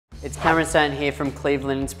It's Cameron Stanton here from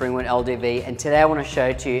Cleveland and Springwood LDV, and today I want to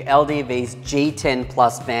show to you LDV's G10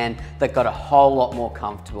 Plus van that got a whole lot more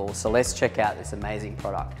comfortable. So let's check out this amazing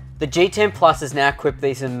product. The G10 Plus is now equipped with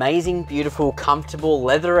these amazing, beautiful, comfortable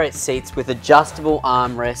leatherette seats with adjustable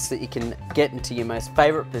armrests that you can get into your most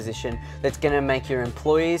favorite position that's going to make your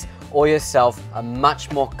employees or yourself a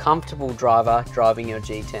much more comfortable driver driving your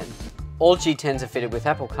G10. All G10s are fitted with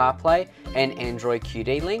Apple CarPlay and Android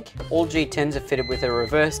QD Link. All G10s are fitted with a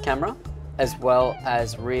reverse camera as well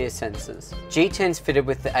as rear sensors. G10s fitted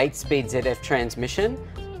with the 8-speed ZF transmission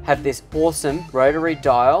have this awesome rotary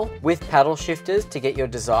dial with paddle shifters to get your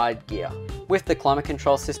desired gear. With the climate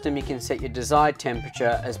control system, you can set your desired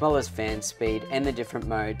temperature as well as fan speed and the different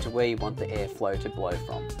mode to where you want the airflow to blow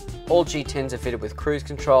from. All G10s are fitted with cruise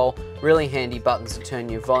control, really handy buttons to turn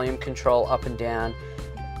your volume control up and down,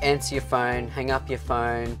 answer your phone, hang up your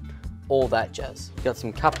phone, all that jazz. You've got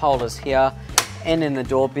some cup holders here and in the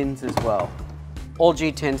door bins as well. All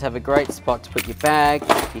G10s have a great spot to put your bag,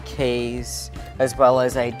 your keys, as well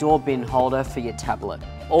as a door bin holder for your tablet.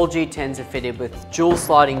 All G10s are fitted with dual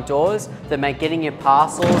sliding doors that make getting your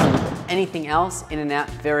parcels and anything else in and out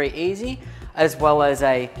very easy, as well as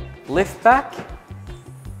a lift back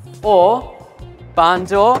or barn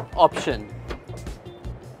door option.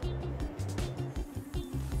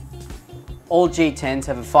 All G10s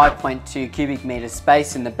have a 5.2 cubic meter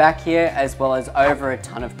space in the back here, as well as over a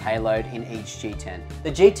ton of payload in each G10.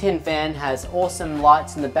 The G10 van has awesome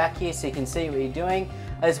lights in the back here so you can see what you're doing,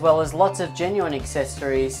 as well as lots of genuine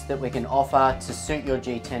accessories that we can offer to suit your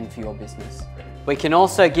G10 for your business. We can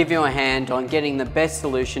also give you a hand on getting the best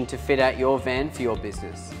solution to fit out your van for your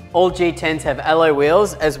business. All G10s have alloy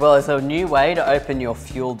wheels, as well as a new way to open your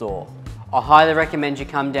fuel door. I highly recommend you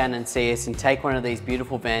come down and see us and take one of these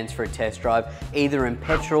beautiful vans for a test drive, either in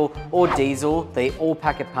petrol or diesel. They all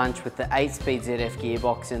pack a punch with the 8-speed ZF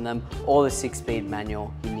gearbox in them or the 6-speed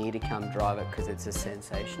manual. You need to come drive it because it's a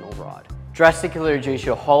sensational ride. Drastically reduce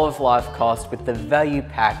your whole of life cost with the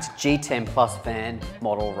value-packed G10 Plus van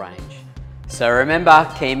model range. So remember,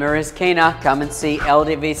 Keema is keener. Come and see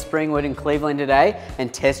LDV Springwood in Cleveland today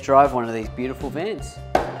and test drive one of these beautiful vans.